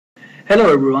Hello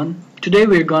everyone. Today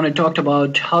we're going to talk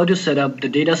about how to set up the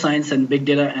data science and big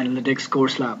data analytics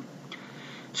course lab.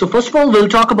 So first of all, we'll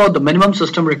talk about the minimum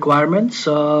system requirements.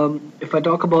 If I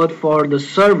talk about for the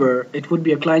server, it would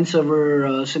be a client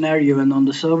server scenario, and on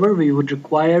the server we would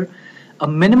require a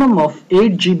minimum of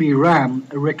 8 GB RAM.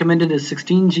 Recommended is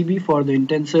 16 GB for the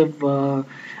intensive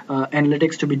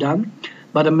analytics to be done,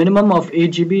 but a minimum of 8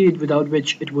 GB without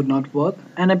which it would not work,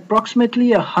 and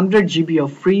approximately 100 GB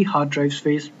of free hard drive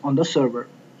space on the server.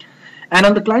 And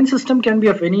on the client system can be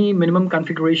of any minimum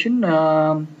configuration.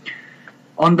 On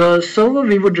the server,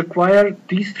 we would require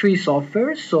these three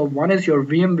softwares. So one is your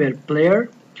VMware player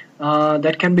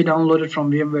that can be downloaded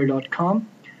from vmware.com,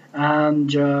 and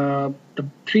the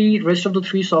rest of the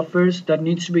three softwares that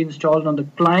needs to be installed on the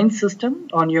client system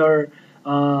on your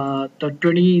the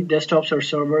 20 desktops or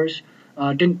servers,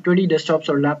 20 desktops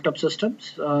or laptop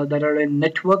systems that are in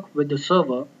network with the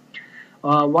server.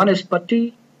 One is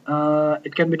Putty.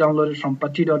 It can be downloaded from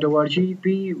putty.org,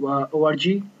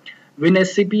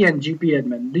 WinSCP, and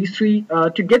GPadmin. These three,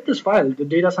 to get this file, the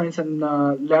data science and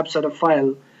lab setup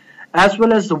file, as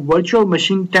well as the virtual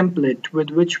machine template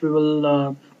with which we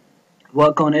will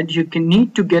work on it, you can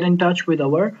need to get in touch with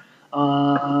our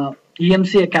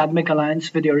EMC Academic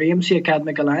Alliance, with your EMC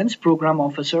Academic Alliance program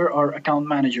officer or account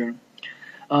manager.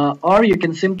 Or you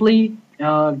can simply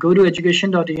go to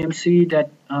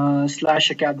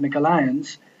education.emc/academic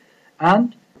alliance,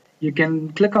 and you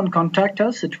can click on contact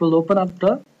us. It will open up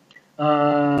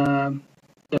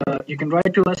you can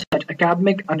write to us at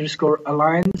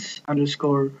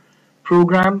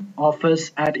academic_alliance_program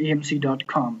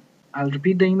office@emc.com. I'll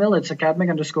repeat the email. It's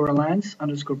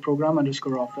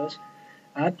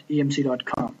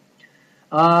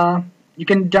academic_alliance_program_office@emc.com. You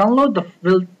can download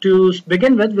to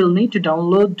begin with, we'll need to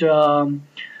download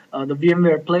the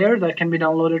VMware player that can be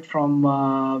downloaded from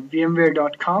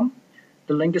vmware.com.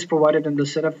 The link is provided in the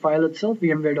setup file itself,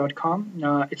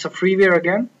 vmware.com. It's a freeware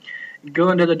again. Go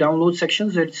under the download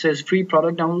sections. It says free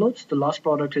product downloads. The last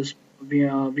product is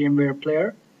VMware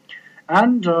player.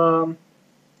 And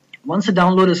once the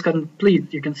download is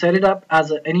complete, you can set it up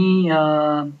as any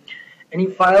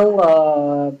file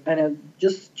and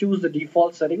just choose the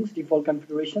default settings, default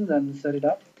configurations, and set it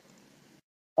up.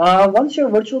 Once your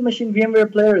virtual machine VMware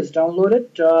player is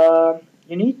downloaded,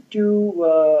 you need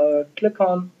to click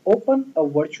on open a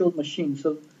virtual machine.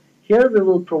 So here we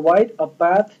will provide a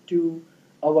path to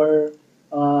our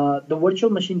the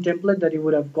virtual machine template that you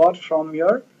would have got from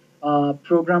your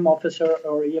program officer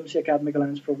or EMC Academic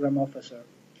Alliance program officer.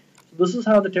 So this is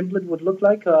how the template would look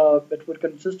like. It would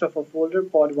consist of a folder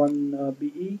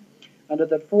pod1BE. Under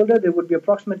that folder there would be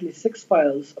approximately 6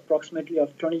 files, approximately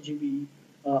of 20 GB,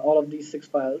 all of these 6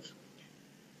 files.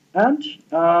 And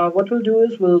what we'll do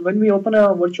is, when we open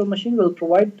a virtual machine, we'll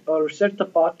provide or set the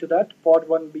path to that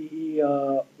pod1BE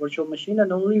virtual machine,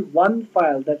 and only one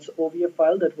file, that's OVF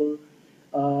file, that we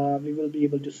will be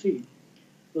able to see.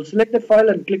 We'll select the file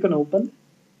and click on open.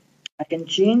 I can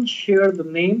change here the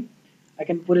name. I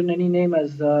can put in any name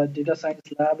as data science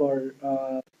lab or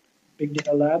big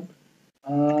data lab.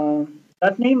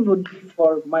 That name would be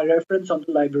for my reference on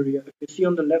the library. If you see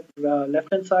on the left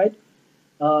hand side,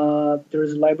 there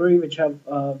is a library which have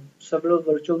several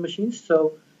virtual machines.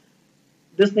 So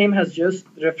this name has just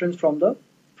reference from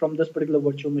this particular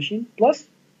virtual machine. Plus,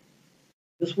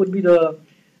 this would be the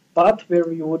path where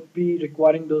we would be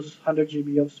requiring those 100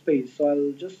 GB of space. So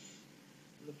I'll just,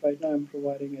 right now I'm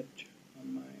providing it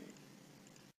on my.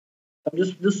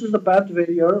 This is the path where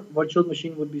your virtual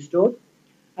machine would be stored,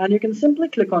 and you can simply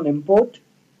click on import.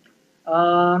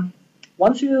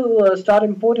 Once you start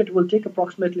import, it will take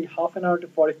approximately half an hour to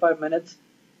 45 minutes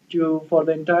for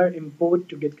the entire import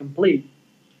to get complete,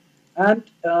 and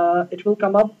it will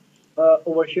come up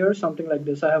over here something like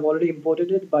this. I have already imported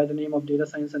it by the name of Data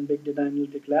Science and Big Data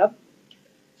Analytics Lab,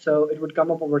 so it would come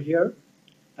up over here,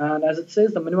 and as it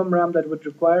says, the minimum RAM that would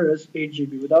require is 8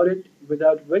 GB.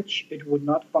 Without which it would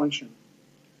not function.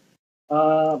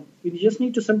 You just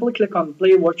need to simply click on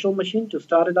play virtual machine to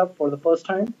start it up for the first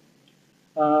time.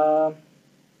 Allow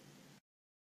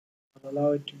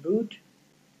it to boot.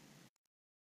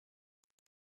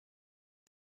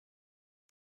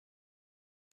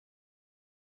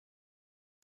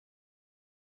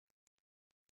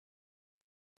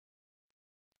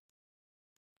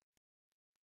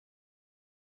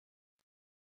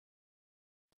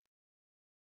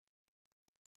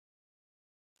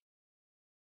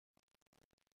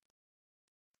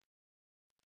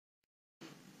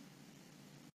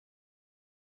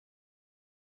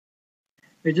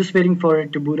 We're just waiting for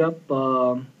it to boot up.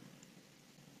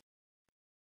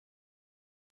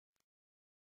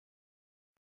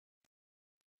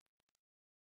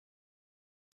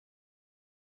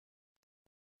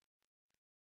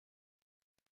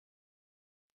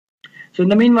 So in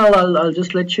the meanwhile, I'll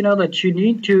just let you know that you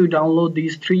need to download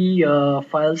these three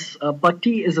files.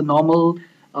 PuTTY is a normal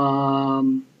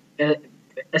um, uh,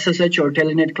 SSH or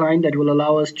Telnet client that will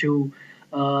allow us to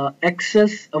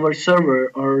access our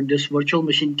server or this virtual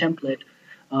machine template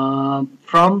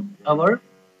from our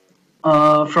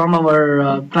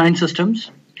client systems.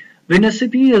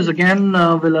 WinSCP is again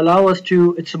will allow us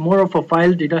to. It's more of a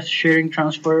file data sharing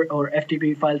transfer or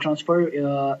FTP file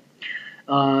transfer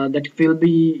that we'll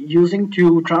be using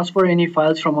to transfer any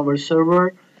files from our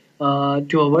server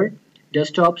to our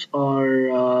desktops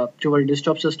or to our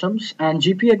desktop systems. And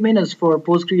GPadmin is for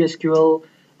PostgreSQL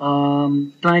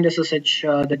client SSH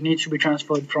that needs to be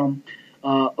transferred from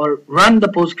or run the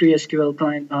PostgreSQL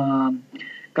client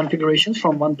configurations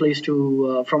from one place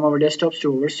to from our desktops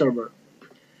to our server.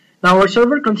 Now our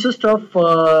server consists of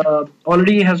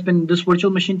already has been this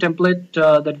virtual machine template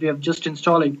that we have just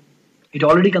installing. It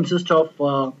already consists of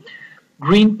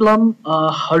Greenplum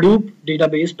Hadoop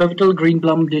database, Pivotal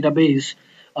Greenplum database,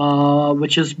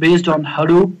 which is based on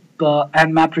Hadoop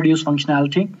and MapReduce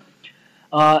functionality.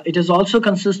 It is also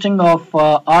consisting of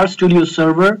RStudio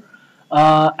server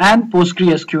and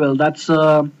PostgreSQL. That's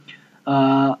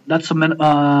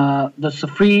a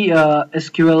free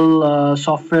SQL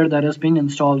software that has been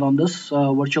installed on this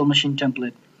virtual machine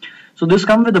template. So this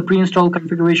comes with a pre-installed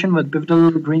configuration with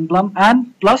Pivotal Greenplum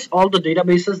and plus all the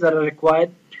databases that are required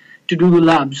to do the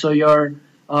lab. So your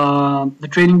the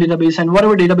training database and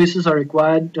whatever databases are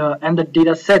required and the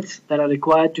data sets that are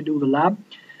required to do the lab,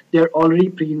 they're already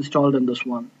pre-installed in this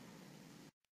one.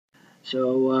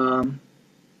 So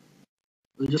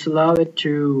we'll just allow it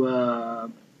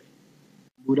to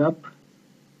boot up.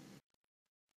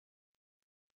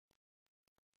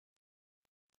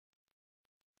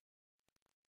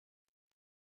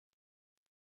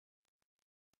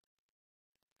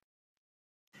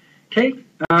 Okay.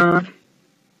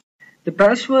 The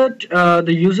password,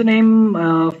 the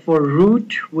username for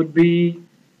root would be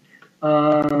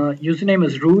username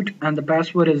is root and the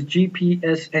password is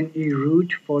gpsne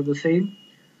root for the same.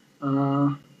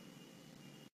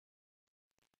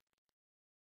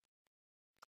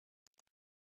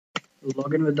 We'll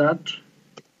log in with that.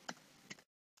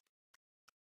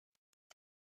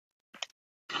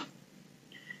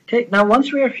 Okay, now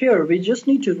once we are here, we just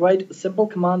need to write a simple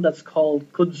command that's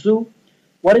called kudzu.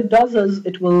 What it does is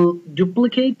it will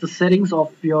duplicate the settings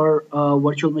of your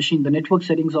virtual machine, the network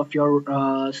settings of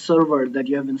your server that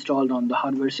you have installed on the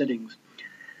hardware settings.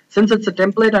 Since it's a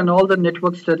template and all the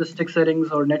network statistic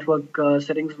settings or network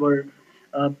settings were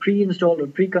pre-installed or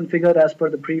pre-configured as per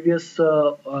the previous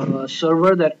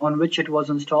server that on which it was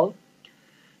installed.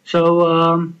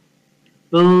 So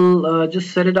we'll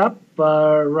just set it up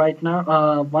right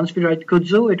now. Once we write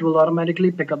kudzu, it will automatically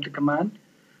pick up the command.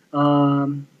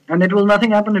 And it will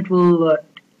nothing happen. It will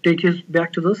take you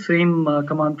back to the same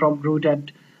command prompt root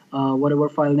at whatever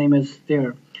file name is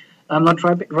there. I'm not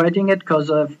writing it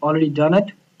because I've already done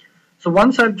it. So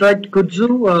once I've tried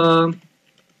kudzu,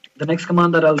 the next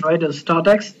command that I'll write is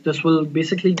startx. This will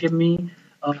basically give me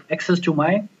access to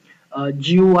my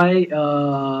GUI,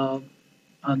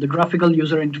 the graphical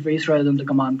user interface rather than the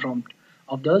command prompt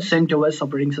of the CentOS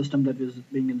operating system that is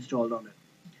being installed on it.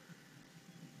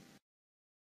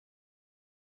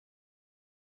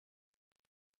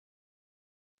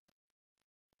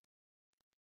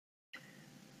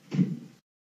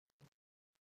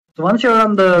 So once you're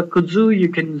on the kudzu, you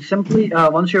can simply,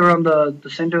 once you're on the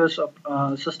CentOS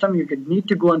system, you can need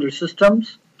to go under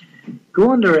systems,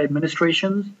 go under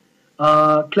administrations,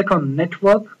 click on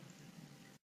network,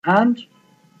 and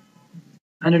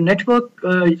under network,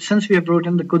 since we have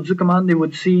written the kudzu command, they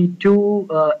would see two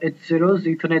H0s,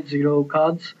 Ethernet 0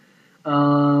 cards,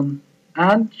 and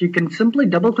you can simply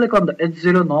double click on the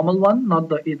H0 normal one, not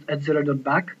the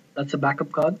H0.back. That's a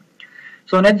backup card.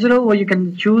 So on H0, where you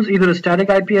can choose either a static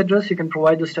IP address, you can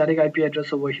provide the static IP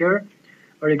address over here,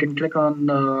 or you can click on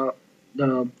the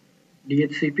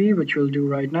DHCP, which we'll do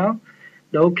right now.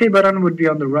 The OK button would be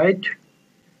on the right.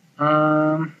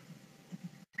 And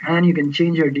you can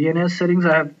change your DNS settings.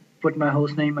 I have put my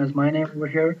host name as my name over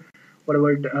here,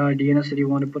 whatever DNS that you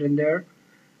want to put in there.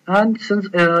 And since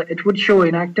it would show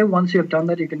inactive, once you have done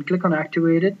that, you can click on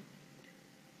activate it.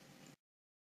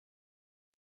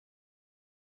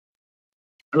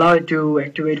 Allow it to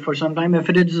activate for some time. If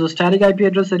it is a static IP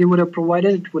address that you would have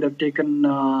provided, it would have taken,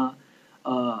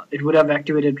 it would have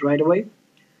activated right away.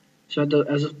 So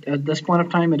at this point of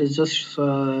time, it is just,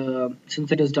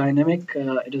 since it is dynamic,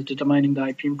 it is determining the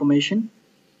IP information.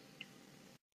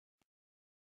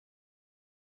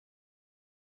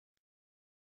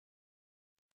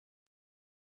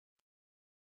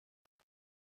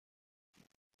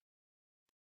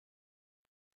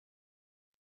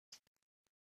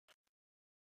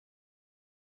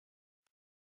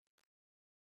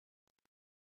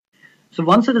 So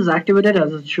once it is activated,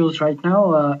 as it shows right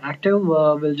now, active,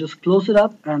 we'll just close it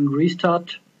up and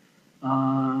restart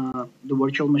the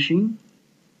virtual machine.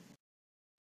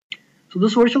 So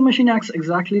this virtual machine acts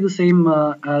exactly the same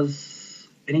as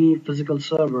any physical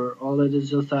server. All it is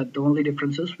just that the only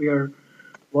difference is we are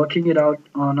working it out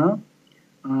on a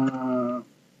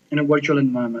in a virtual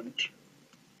environment.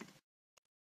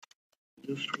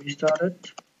 Just restart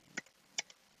it.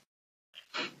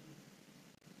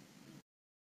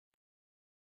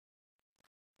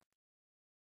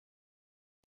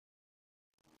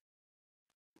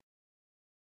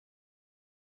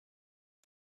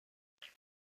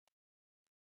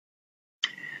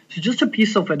 So just a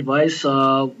piece of advice,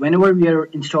 whenever we are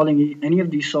installing any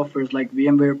of these softwares like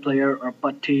VMware Player or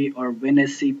Putty or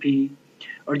WinSCP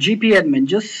or GP Admin,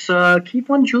 just keep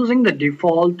on choosing the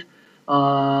default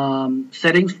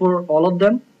settings for all of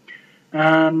them.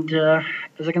 And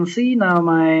as I can see now,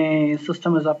 my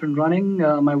system is up and running.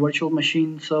 My virtual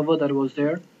machine server that was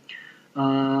there,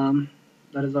 that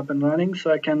is up and running.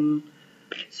 So I can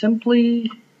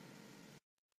simply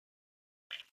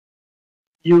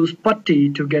use Putty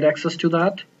to get access to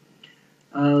that.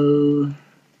 I'll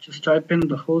just type in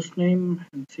the host name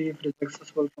and see if it is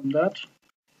accessible from that.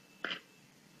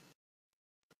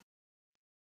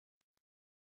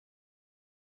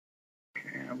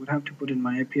 Okay, I would have to put in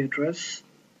my IP address.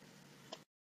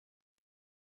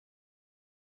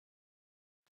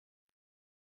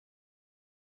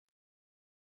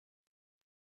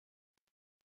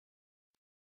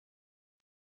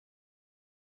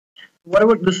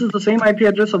 Whatever, this is the same IP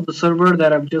address of the server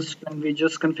that I've just, when we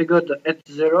just configured the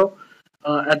H0.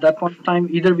 At that point in time,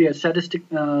 either we are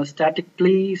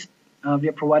statically we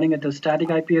are providing it a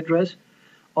static IP address,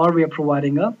 or we are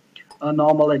providing a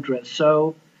normal address.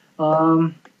 So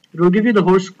it will give you the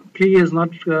host key is not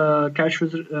cache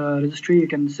registry. You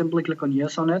can simply click on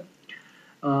yes on it.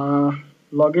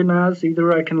 Login as,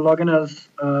 either I can log in as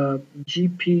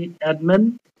GP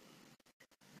admin,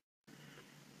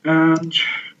 and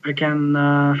I can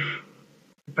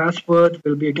password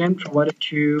will be again provided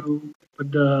to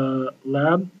the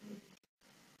lab,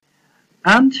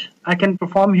 and I can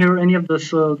perform here any of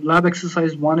this lab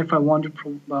exercise 1. If I want to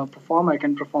perform, I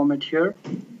can perform it here.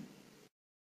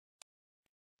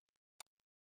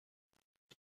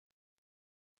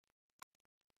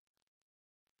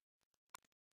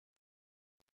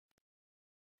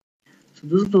 So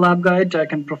this is the lab guide. I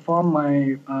can perform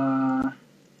my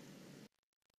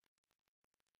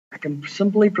I can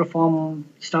simply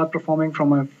start performing from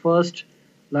my first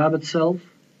lab itself.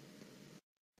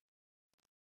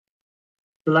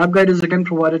 The lab guide is again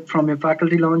provided from your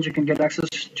faculty lounge. You can get access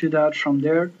to that from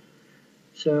there.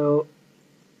 So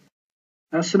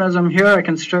as soon as I'm here, I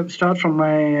can start from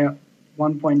my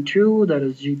 1.2, that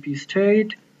is GP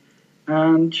state,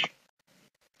 and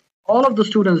all of the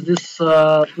students, this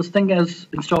thing is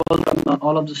installed on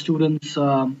all of the students'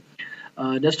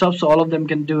 desktops, so all of them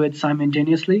can do it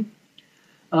simultaneously.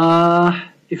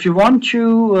 If you want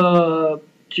to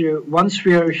once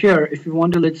we are here, if you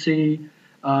want to, let's say,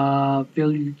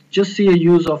 we'll just see a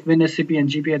use of WinSCP and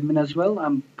GP admin as well.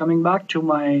 I'm coming back to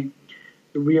my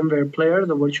VMware player,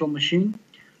 the virtual machine.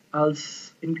 I'll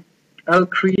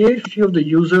create a few of the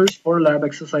users for lab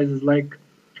exercises, like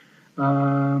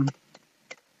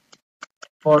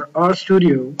for our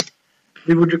studio,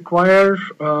 we would require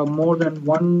more than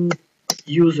one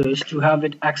users to have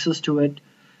it access to it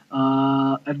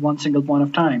at one single point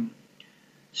of time.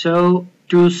 So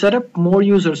to set up more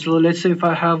users, so let's say if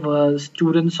I have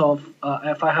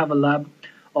if I have a lab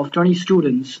of 20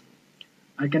 students,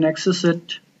 I can access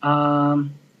it. If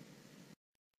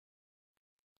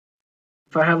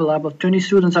I have a lab of 20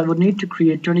 students, I would need to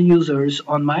create 20 users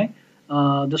on my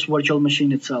this virtual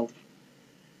machine itself.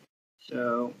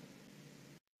 So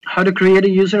how to create a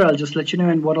user, I'll just let you know,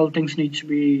 and what all things need to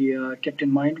be kept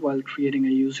in mind while creating a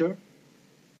user.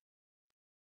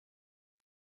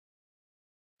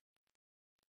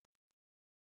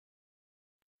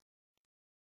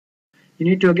 You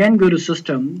need to again go to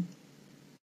system.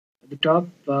 At the top,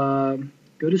 go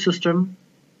to system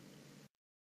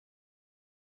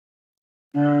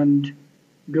and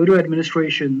go to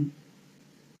administration.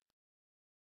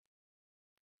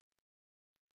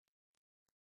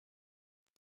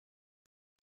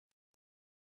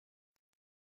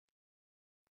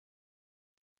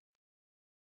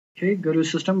 Okay, go to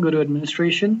system, go to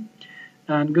administration,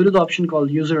 and go to the option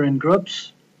called user and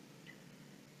groups.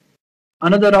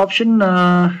 Another option,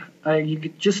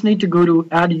 you just need to go to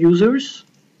add users.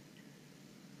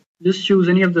 Just choose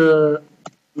any of the,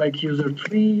 like user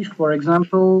 3, for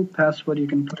example. Password, you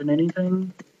can put in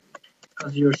anything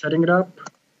because you're setting it up.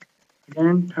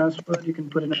 Again, password, you can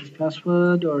put in as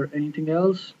password or anything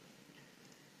else.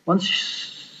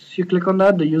 Once you click on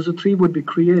that, the user 3 would be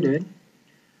created.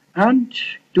 And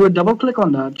do a double click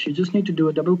on that. You just need to do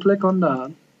a double click on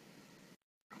that.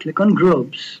 Click on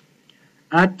groups.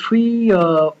 Add 3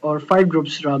 or 5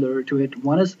 groups rather to it.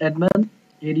 One is admin,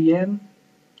 ADM,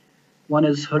 one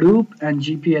is Hadoop and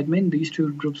GP admin. These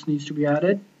 2 groups needs to be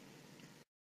added.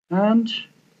 And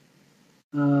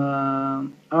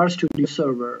RStudio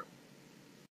server.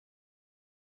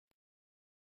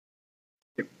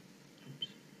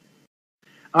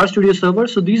 RStudio server.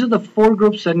 So these are the 4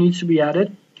 groups that needs to be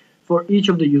added for each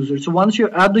of the users. So once you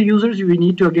add the users, you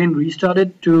need to again restart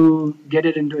it to get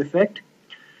it into effect.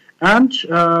 And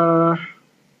this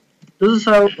is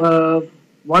how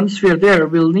once we are there,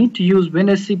 we'll need to use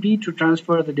WinSCP to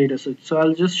transfer the dataset. So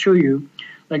I'll just show you,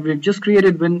 like we've just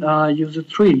created Win user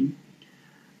 3.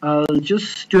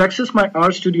 To access my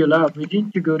RStudio lab, we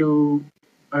need to go to,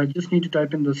 I just need to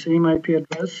type in the same IP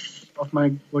address of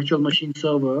my virtual machine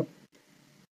server.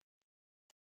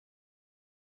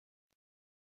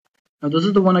 Now this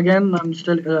is the one again,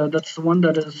 that's the one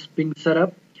that is being set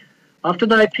up. After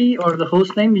the IP or the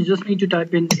host name, you just need to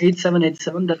type in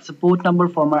 8787. That's the port number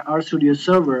for my RStudio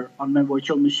server on my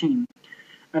virtual machine.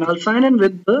 And I'll sign in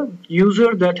with the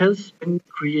user that has been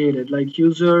created, like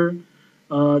user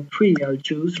 3 I'll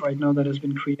choose right now that has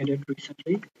been created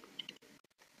recently.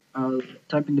 I'll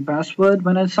type in the password.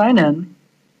 When I sign in,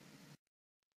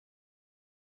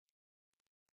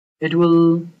 it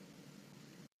will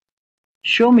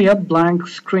show me a blank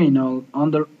screen on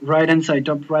the right hand side,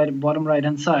 bottom right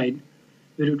hand side,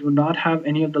 where it will not have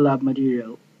any of the lab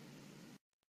material.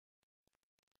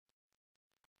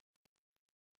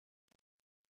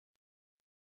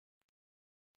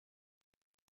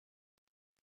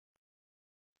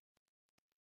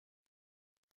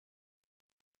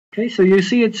 Okay, so you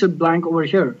see it's a blank over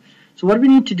here. So what we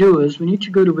need to do is we need to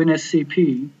go to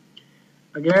WinSCP.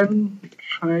 Again,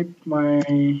 type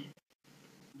the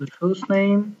host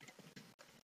name.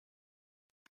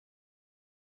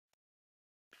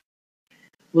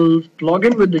 We'll log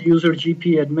in with the user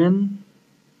GP admin.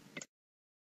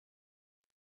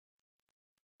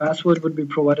 Password would be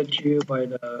provided to you by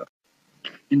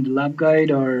in the lab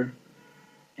guide or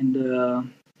in the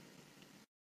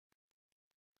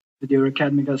with your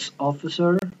academic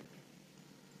officer. So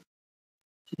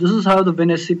this is how the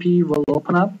WinSCP will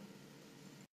open up.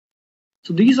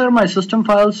 So these are my system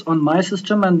files on my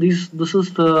system, and this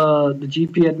is the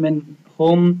GP admin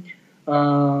home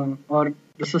or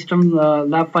the system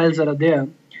lab files that are there.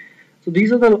 So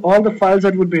these are all the files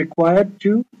that would be required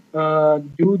to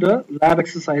do the lab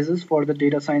exercises for the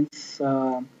data science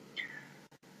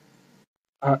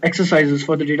exercises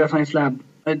for the data science lab.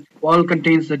 It all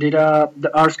contains the data,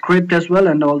 our script as well,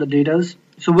 and all the datas.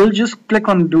 So we'll just click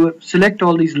on select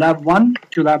all these lab 1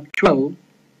 to lab 12.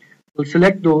 We'll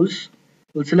select those.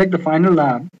 We'll select the final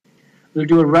lab. We'll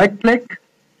do a right click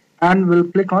and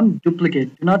we'll click on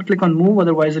duplicate. Do not click on move,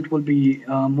 otherwise it will be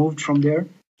moved from there.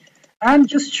 And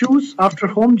just choose after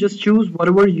home, just choose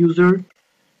whatever user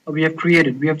we have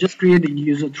created. We have just created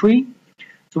user 3.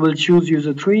 So we'll choose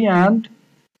user 3 and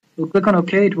we'll click on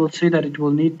OK. It will say that it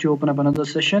will need to open up another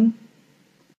session.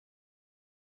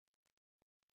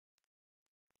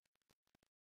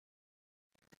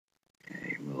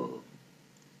 Okay, well,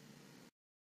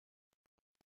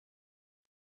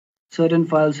 certain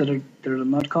files that are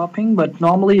not copying, but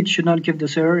normally it should not give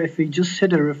this error. If we just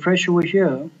hit a refresh over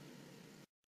here,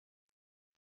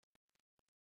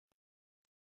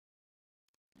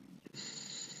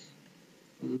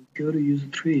 we'll go to user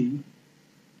 3.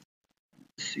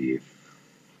 See if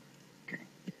okay.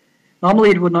 Normally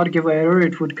it would not give an error.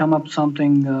 It would come up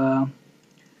something.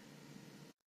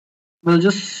 We'll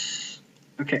just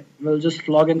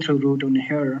log in through root on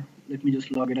here. Let me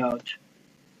just log it out.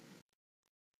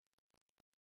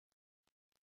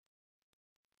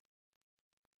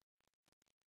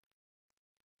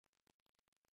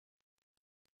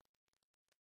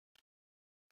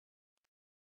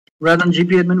 Rather than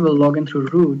GP admin, we'll log in through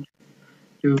root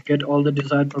to get all the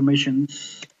desired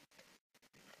permissions.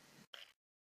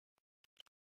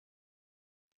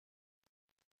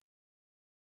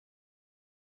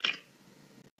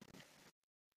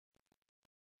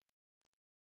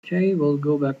 Okay, we'll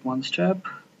go back one step.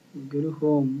 We'll go to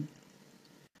home.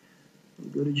 We'll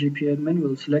go to GP admin.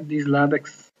 We'll select these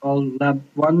all lab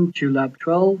 1 to lab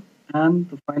 12 and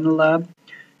the final lab.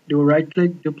 Do a right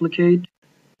click, duplicate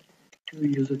to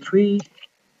user 3.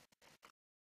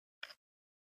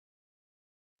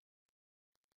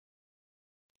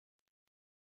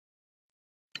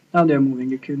 Now they're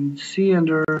moving. You can see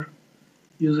under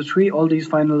user 3, all these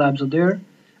final labs are there.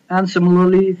 And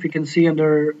similarly, if you can see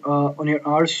under on your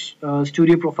R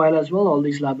Studio profile as well, all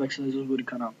these lab exercises would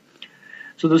come up.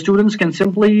 So the students can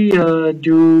simply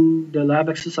do the lab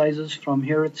exercises from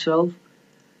here itself.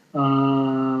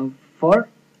 For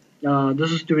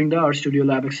This is during the R Studio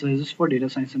lab exercises for data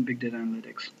science and big data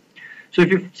analytics. So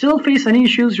if you still face any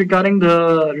issues regarding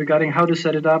how to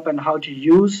set it up and how to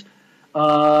use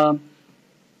the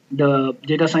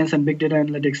data science and big data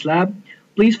analytics lab,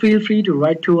 please feel free to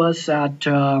write to us at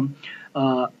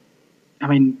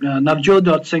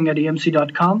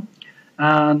navjot.singh@emc.com,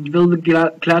 and we'll be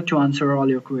glad to answer all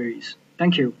your queries.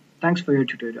 Thank you. Thanks for your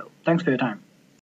tutorial. Thanks for your time.